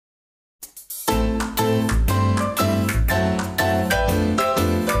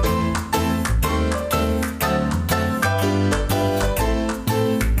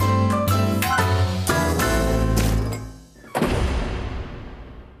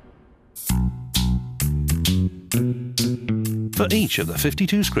For each of the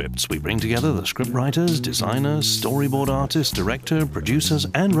 52 scripts, we bring together the scriptwriters, designers, storyboard artists, director, producers,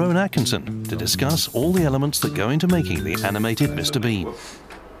 and Rowan Atkinson to discuss all the elements that go into making the animated Mr. Bean.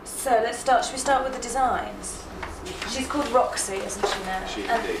 So let's start. Should we start with the designs? She's called Roxy, isn't she now?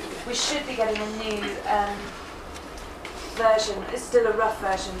 And we should be getting a new version. It's still a rough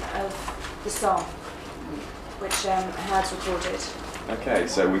version of the song, which Howard's recorded. Okay,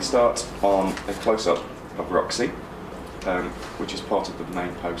 so we start on a close-up of Roxy, which is part of the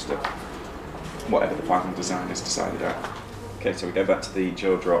main poster, whatever the final design is decided at. Okay, so we go back to the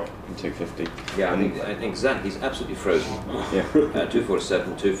jaw drop in 250. Yeah, I think exactly, he's absolutely frozen. Yeah.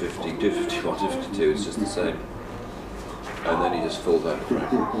 247, 250, 251, 252, it's just the same. And then he just falls out of frame.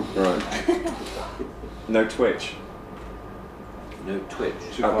 Right. No twitch. No twitch.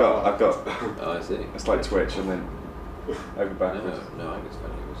 I've got. Oh, I see. A slight twitch and then over backwards. No, I guess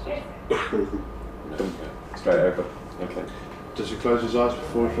that was. No. Straight over. Okay. Does he close his eyes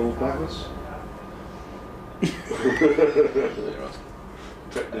before he falls backwards?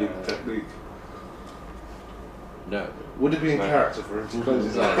 Technique. No. Would it be in character for him to close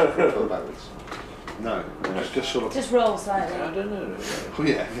his eyes before he falls backwards? No. Just sort of. Just roll slightly. I don't know. Oh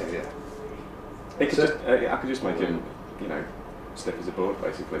yeah. It could I could just make him, you know, stiff as a board,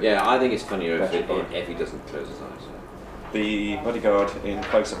 basically. Yeah, I think it's funnier if he doesn't close his eyes. The bodyguard in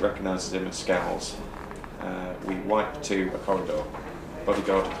close-up recognises him and scowls. We wipe to a corridor.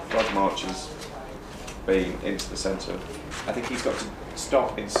 Bodyguard marches Bean into the centre. I think he's got to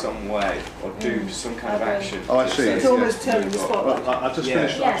stop in some way or do some kind of action. Oh, I see. It's almost turning the spotlight. I just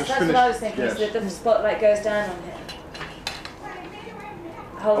finished. Yes, that's what I was thinking, is that the spotlight goes down on him.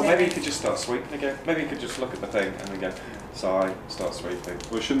 Or maybe he could just start sweeping again. Maybe he could just look at the thing and again, sigh, start sweeping.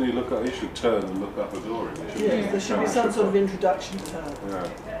 Well, shouldn't he look at? He should turn and look up the door. Yeah, there should be some sort of introduction to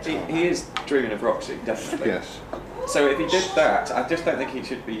her. Yeah. He is dreaming of Roxy, definitely. Yes. So if he did that, I just don't think he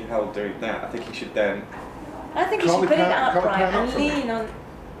should be held doing that. I think he should then. I think he should put it upright and lean on.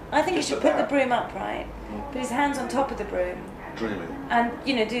 I think he should put the broom upright, put his hands on top of the broom. Dreaming. And,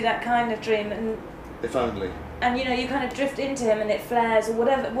 you know, do that kind of dream. And if only. And, you know, you kind of drift into him and it flares, or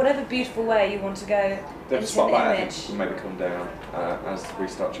whatever beautiful way you want to go The into spotlight, an I image. think, will maybe come down as we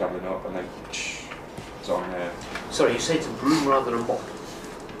start travelling up, and then it's on there. Sorry, you say it's a broom rather than a mop?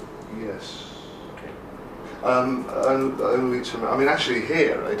 Yes. Okay. Only to. I mean, actually,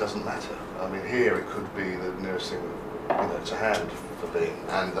 here it doesn't matter. I mean, here it could be the nearest thing, you know, to hand for Bean,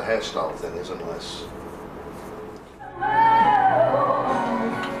 and the hairstyle thing is a nice.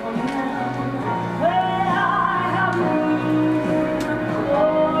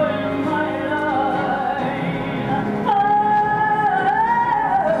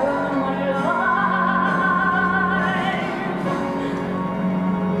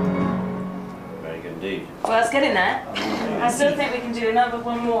 Well, it's getting there. I still think we can do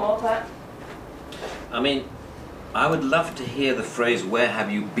one more, but... I mean, I would love to hear the phrase, where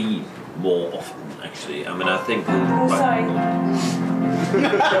have you been, more often, actually. I mean, I think... Oh, sorry.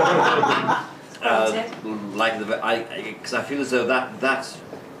 Because I feel as though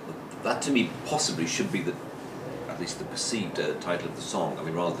that to me possibly should be at least the perceived title of the song. I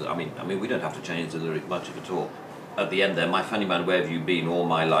mean, I mean, we don't have to change the lyric much of it at all. At the end there, my funny man, where have you been all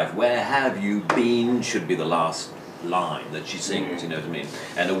my life? Where have you been should be the last line that she sings, you know what I mean?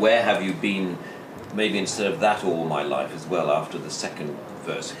 And where have you been, maybe instead of that, all my life as well, after the second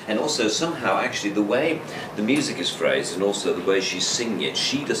verse. And also somehow actually the way the music is phrased and also the way she's singing it,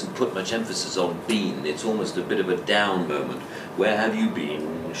 she doesn't put much emphasis on been. It's almost a bit of a down moment. Where have you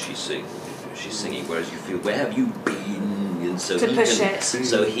been? She's singing, whereas you feel, where have you been? And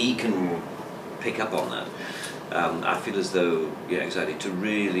so he can pick up on that. I feel as though, yeah, exactly, to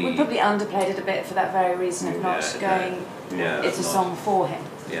really... We probably underplayed it a bit for that very reason of not going, it's a song for him.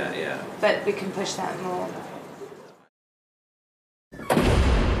 Yeah, yeah. But we can push that more.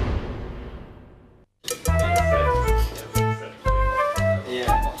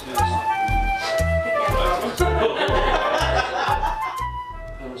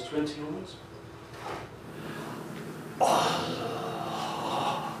 That was 20 onwards.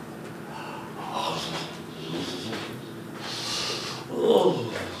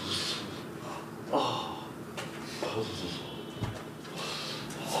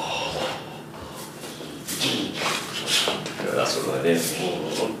 That's what I did.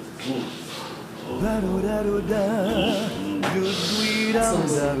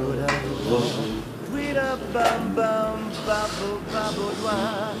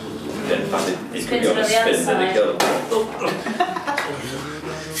 It could be on a spin, then it goes.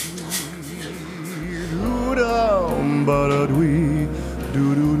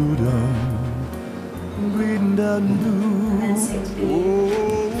 Bleeding then sing to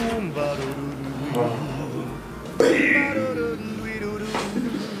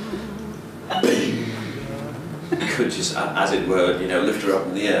Could just, as it were, you know, lift her up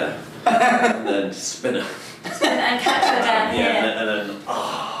in the air and then spin her. and catch her down here. Yeah, and then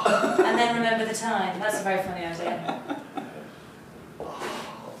And then remember the time. That's a very funny idea.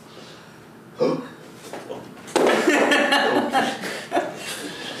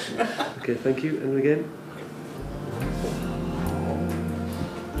 Okay, thank you. And again.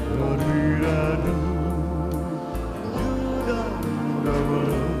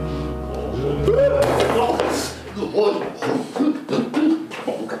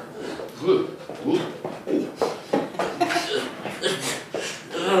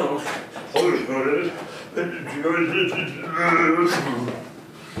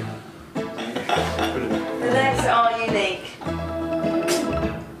 The legs are unique.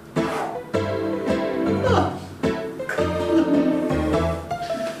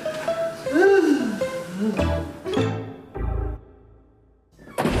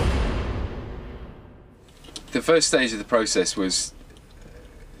 The first stage of the process was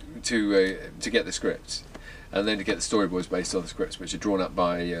to get the scripts, and then to get the storyboards based on the scripts, which are drawn up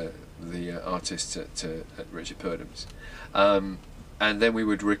by the artists at Richard Purdham's, and then we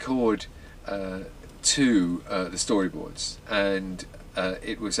would record to the storyboards, and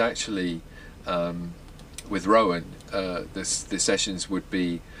it was actually with Rowan. The sessions would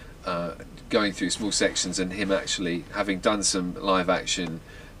be going through small sections, and him actually having done some live action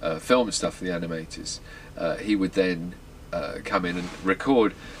film stuff for the animators. He would then come in and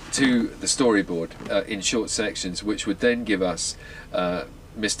record to the storyboard in short sections, which would then give us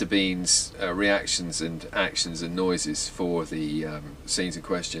Mr. Bean's reactions and actions and noises for the scenes in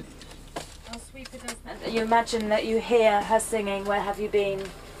question. You imagine that you hear her singing "Where Have You Been"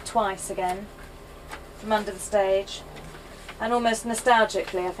 twice again from under the stage, and almost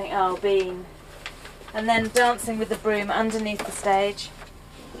nostalgically I think, oh, Bean, and then dancing with the broom underneath the stage,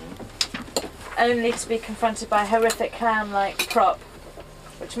 only to be confronted by a horrific clown-like prop,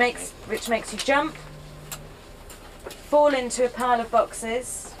 which makes you jump, fall into a pile of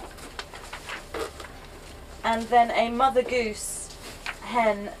boxes, and then a mother goose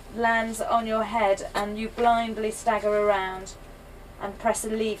hen lands on your head, and you blindly stagger around and press a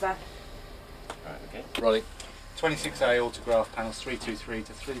lever. Right, okay. Rolling. 26A autograph panels 323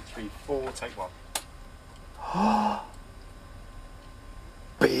 to 334. Take one.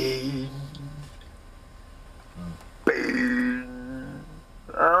 Bean. Bean.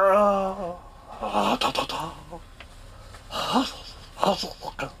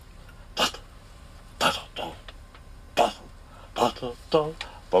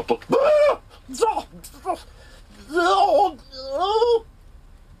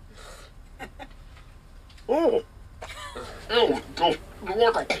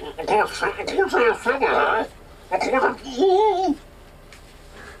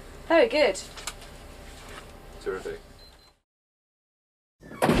 Very good. Terrific.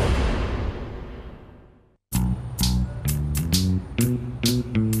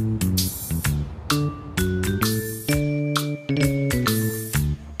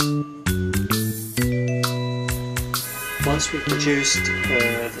 Once we produced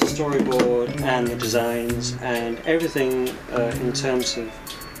the storyboard and the designs and everything in terms of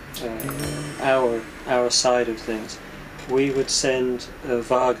our side of things, we would send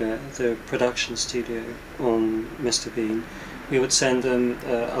Varga, the production studio on Mr. Bean, we would send them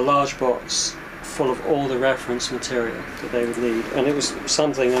a large box full of all the reference material that they would need, and it was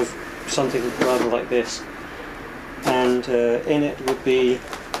something rather like this, and in it would be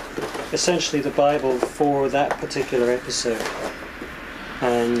essentially the Bible for that particular episode,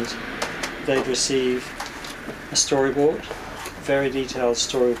 and they'd receive a storyboard, very detailed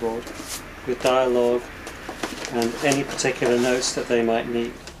storyboard with dialogue and any particular notes that they might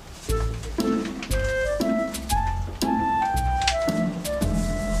need.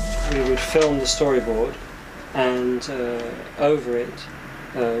 We would film the storyboard, and over it,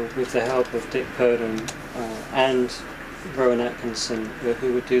 with the help of Dick Purdham and Rowan Atkinson,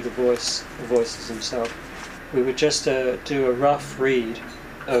 who would do the voices himself, we would just do a rough read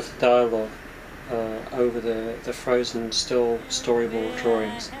of the dialogue over the frozen still storyboard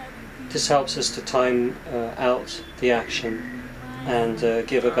drawings. This helps us to time out the action and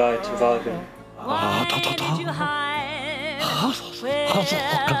give a guide to Varga.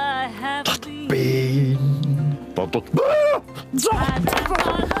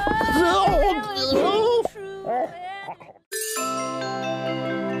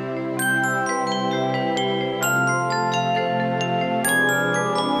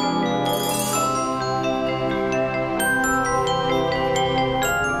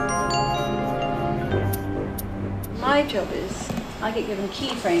 my job is I get given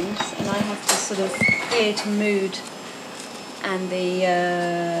keyframes and I have to sort of create a mood and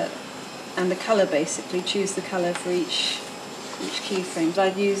the colour, basically choose the colour for each keyframe.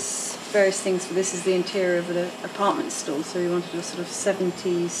 I'd use various things for this. Is the interior of an apartment store, so we wanted a sort of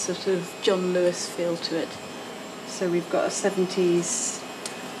 70s sort of John Lewis feel to it. So we've got a 70s,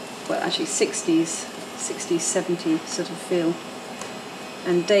 well actually 60s, 70s sort of feel.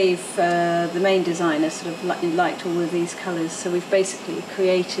 And Dave, the main designer, sort of liked all of these colours, so we've basically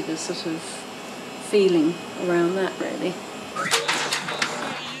created a sort of feeling around that, really.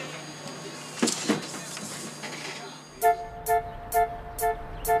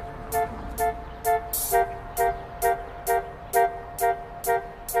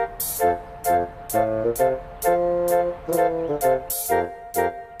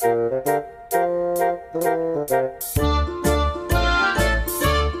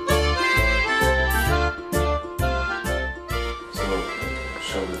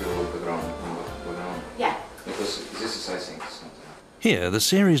 Here, the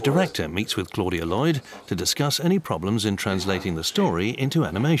series director meets with Claudia Lloyd to discuss any problems in translating the story into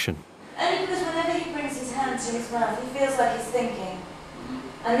animation. Only because whenever he brings his hand to his mouth, he feels like he's thinking.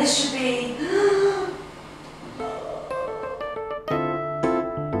 And this should be...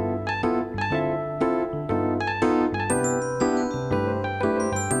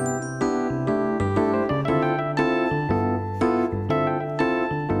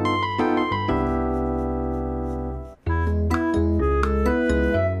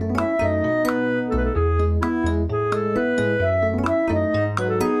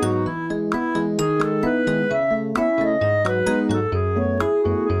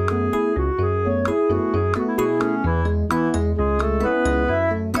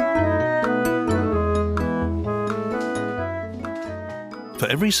 For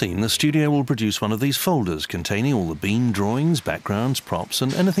every scene, the studio will produce one of these folders containing all the Bean drawings, backgrounds, props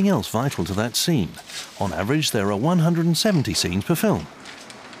and anything else vital to that scene. On average, there are 170 scenes per film.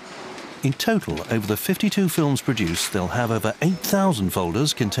 In total, over the 52 films produced, they'll have over 8,000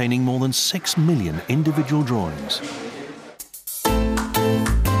 folders containing more than 6 million individual drawings.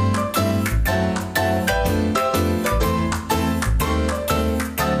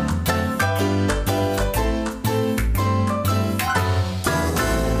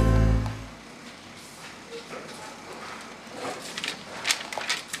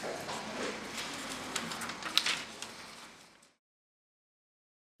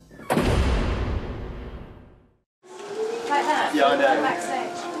 Like that? Yeah, I know.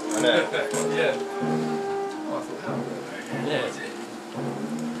 Backstage. I know. Yeah.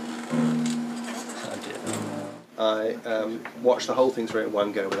 I watch the whole thing through in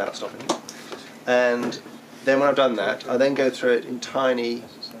one go without stopping. And then when I've done that, I then go through it in tiny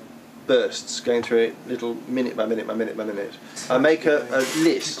bursts, going through it little minute by minute by minute by minute. I make a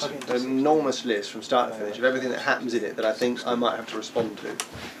list, an enormous list from start to finish of everything that happens in it that I think I might have to respond to.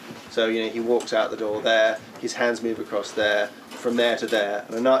 So, you know, he walks out the door there, his hands move across there, from there to there,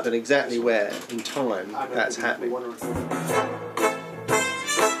 and I know that exactly where in time that's happening. Well,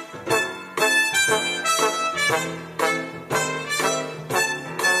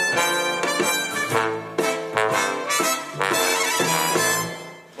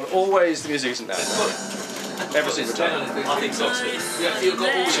 always the music isn't loud. Every single time. I think so too.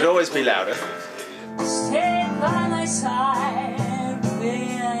 It should always be louder. Stay by my side.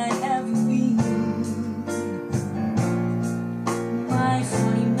 My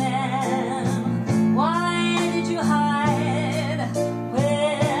funny man, why did you hide?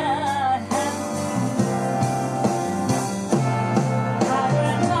 Where have you? I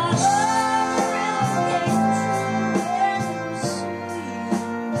ran my love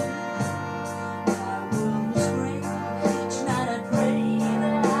and I was great. Each night I pray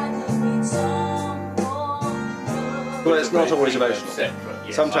that I could meet someone. Well, it's not always emotional.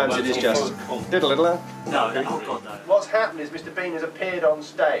 Sometimes it is just little. No, oh God, no. What's happened is Mr. Bean has appeared on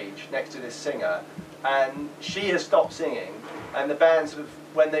stage next to this singer, and she has stopped singing, and the band sort of,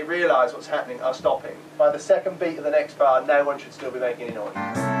 when they realise what's happening, are stopping. By the second beat of the next bar, no one should still be making any noise.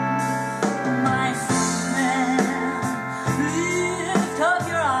 My friend, lift up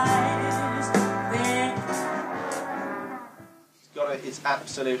your eyes. It's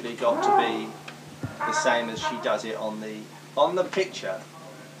absolutely got to be the same as she does it on the picture.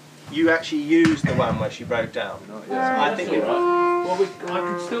 You actually used the one where she broke down. I think you're right. Well, I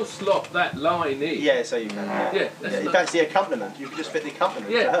can still slot that line in. Yeah, so you can. Yeah. That's the accompaniment. You can just fit the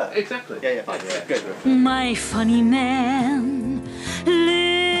accompaniment to her. Exactly. Yeah, fine. Yeah. Good. My funny man,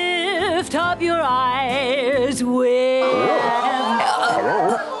 lift up your eyes. Where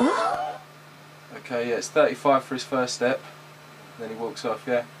have you? Okay, yeah, it's 35 for his first step. Then he walks off,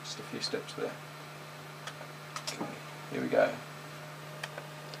 yeah, just a few steps there. Okay, here we go.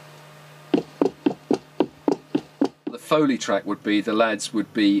 The Foley track would be, the lads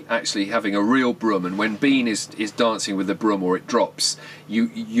would be actually having a real broom, and when Bean is dancing with the broom or it drops,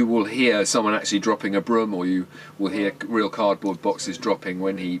 you will hear someone actually dropping a broom, or you will hear real cardboard boxes dropping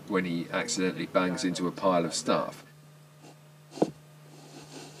when he accidentally bangs into a pile of stuff.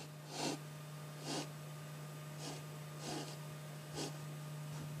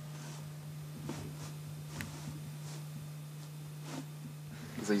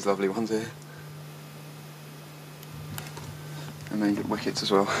 These lovely ones here. And then you get wickets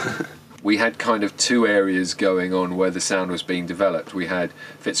as well. We had kind of two areas going on where the sound was being developed. We had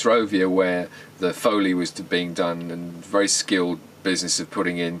Fitzrovia, where the Foley was being done, and very skilled business of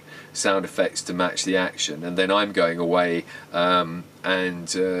putting in sound effects to match the action. And then I'm going away and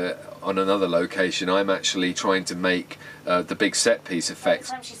on another location I'm actually trying to make the big set piece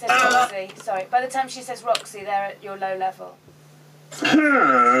effects. By the time she says Roxy, sorry, by the time she says Roxy, they're at your low level.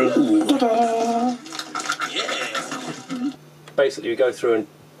 Basically, we go through and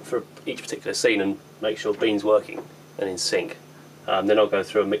for each particular scene and make sure Bean's working and in sync. Then I'll go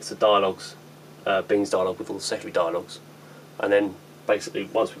through and mix the dialogues, Bean's dialogue with all the secondary dialogues, and then basically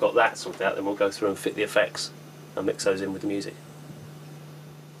once we've got that sorted out, then we'll go through and fit the effects and mix those in with the music.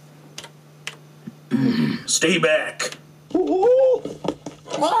 Stay back.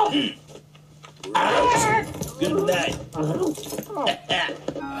 Good night.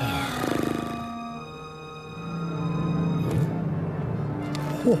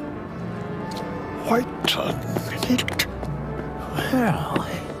 Wait a minute.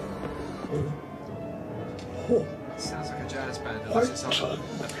 Well. Sounds like a jazz band unless it's up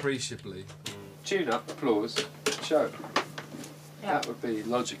appreciably. Tune up, applause, show. Yeah. That would be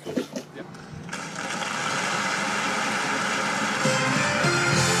logical. Yep.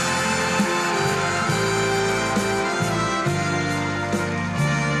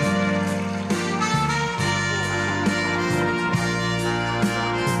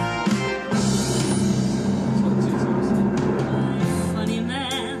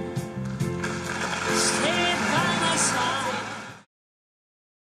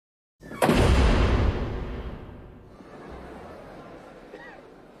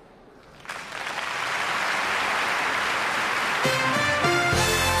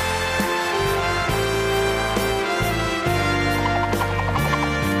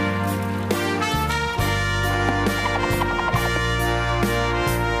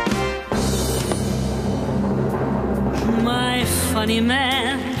 Funny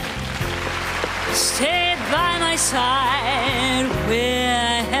man stayed by my side.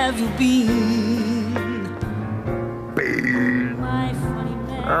 Where have you been? Bean. My funny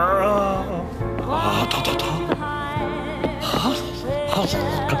man.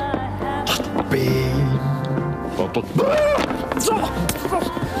 Bean.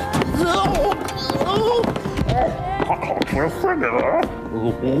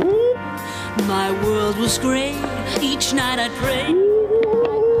 My world was grey. Each night I'd pray.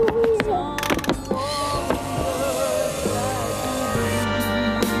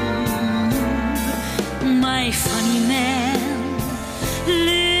 My funny man,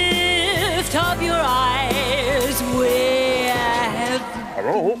 lift up your eyes. Where have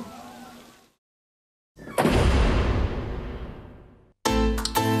you been?